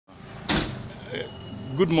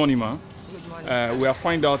Good morning, ma. Good morning. We are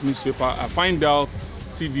Find Out newspaper, Find Out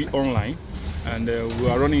TV online, and we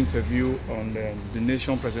are running interview on the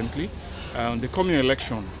nation presently. The coming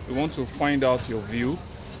election, we want to find out your view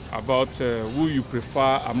about who you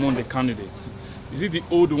prefer among the candidates. Is it the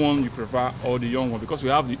old one you prefer or the young one? Because we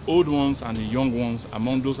have the old ones and the young ones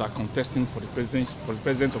among those who are contesting for the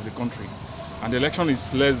president of the country, and the election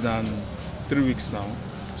is less than 3 weeks now.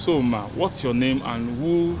 So, ma, what's your name and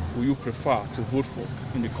who will you prefer to vote for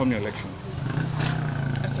in the coming election?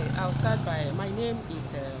 Okay, I'll start by, my name is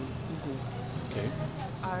Ugo. Okay.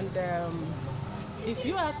 And if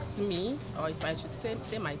you ask me, or if I should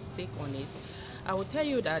say my take on it, I will tell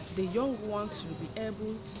you that the young ones should be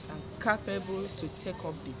able and capable to take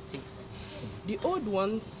up the seat. The old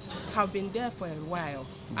ones have been there for a while,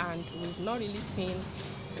 and we've not really seen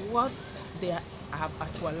what they have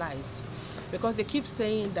actualized. Because they keep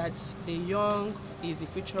saying that the young is the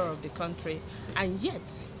future of the country, and yet,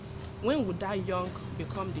 when would that young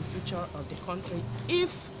become the future of the country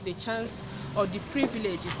if the chance or the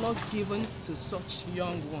privilege is not given to such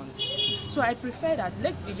young ones? So I prefer that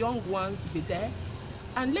let the young ones be there,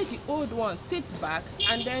 and let the old ones sit back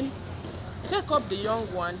and then take up the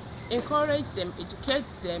young one, encourage them, educate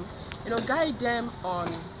them, guide them on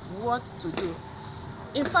what to do.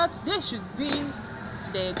 In fact, they should be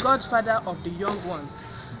the godfather of the young ones,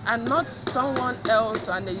 and not someone else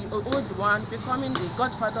and the old one becoming the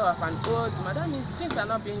godfather of an old man. That means things are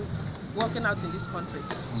not being working out in this country.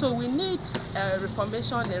 So we need a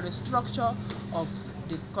reformation, a restructure of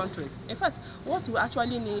the country. In fact, what we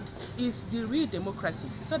actually need is the real democracy,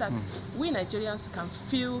 so that we Nigerians can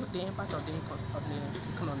feel the impact of the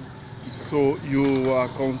economy. So you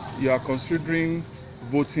are considering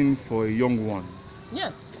voting for a young one?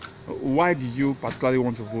 Yes. Why did you particularly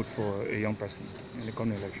want to vote for a young person in the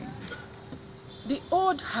coming election? The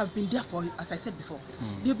old have been there for, as I said before,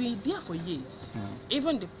 they've been there for years.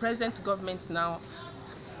 Even the present government now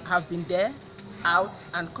have been there, out,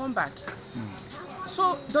 and come back.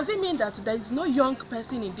 So does it mean that there is no young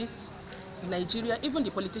person in this Nigeria, even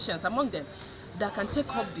the politicians among them, that can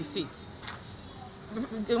take up the seat?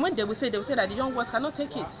 When they will say that the young ones cannot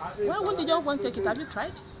take it. Why won't the young ones take it? Have you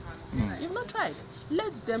tried? You've not tried.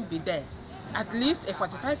 Let them be there. At least a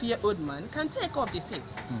 45-year-old man can take up the seat.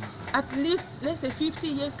 At least, let's say 50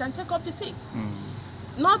 years can take up the seat.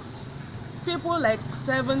 Not people like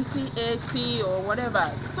 70, 80 or whatever.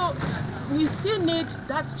 So we still need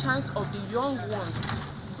that chance of the young ones.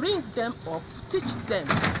 Bring them up, teach them.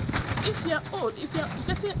 If you're old, if you're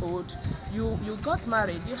getting old, you got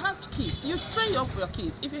married, you have kids, you train up your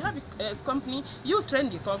kids. If you have a company, you train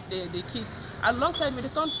the kids alongside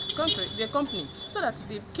with the company, so that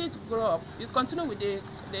the kids grow up, you continue with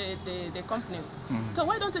the company. So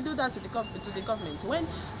why don't you do that to the government? When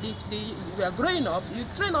we are growing up, you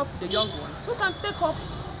train up the young ones who can take up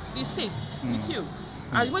the seats with you.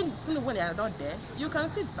 And when they are not there, you can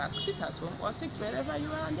sit back, sit at home, or sit wherever you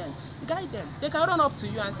are, and then guide them. They can run up to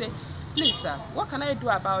you and say, please, sir, what can I do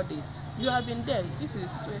about this? You have been there, this is the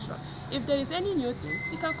situation. If there is any new things,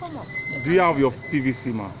 it can come up. Do you have your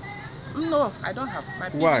PVC, ma? No, I don't have. My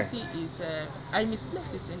Why? PVC is, I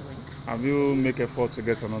misplaced it anyway. Have you make effort to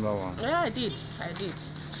get another one? Yeah, I did.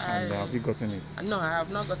 And have you gotten it? No, I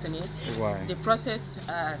have not gotten it. Why? The process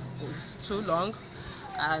is too long,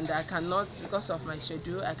 and I cannot, because of my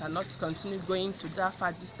schedule, I cannot continue going to that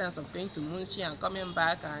far distance of going to Munshi and coming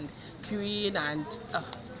back and queuing and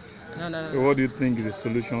no. So what do you think is the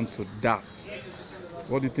solution to that?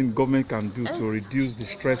 What do you think government can do to reduce the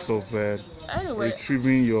stress of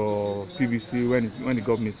retrieving your PVC when the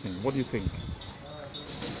government is in? What do you think?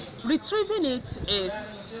 Retrieving it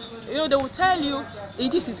is, they will tell you,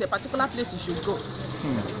 this is a particular place you should go.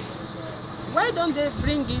 Why don't they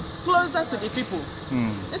bring it closer to the people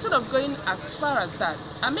instead of going as far as that,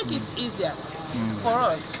 and make it easier for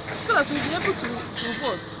us, so that we'll be able to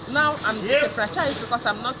vote? Now I'm disenfranchised because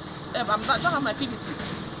I don't have my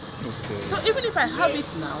PVC. Okay. So even if I have it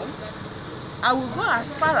now, I will go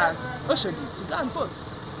as far as Oshodi to go and vote.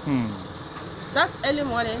 That early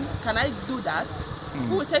morning, can I do that?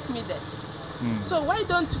 Who will take me there? So why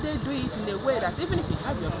don't they do it in a way that even if you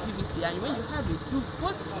have your PVC and when you have it, you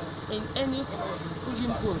vote in any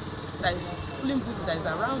polling booth that is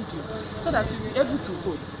around you, so that you'll be able to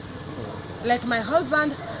vote. Like my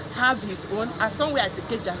husband have his own at somewhere at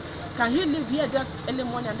Ikeja. Can he live here that early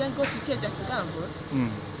morning and then go to Ikeja to go and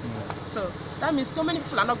vote? So that means so many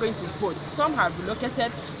people are not going to vote. Some have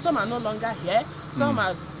relocated, some are no longer here, some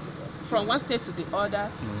are from one state to the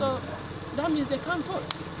other. So that means they can't vote.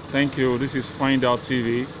 Thank you. This is Find Out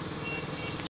TV.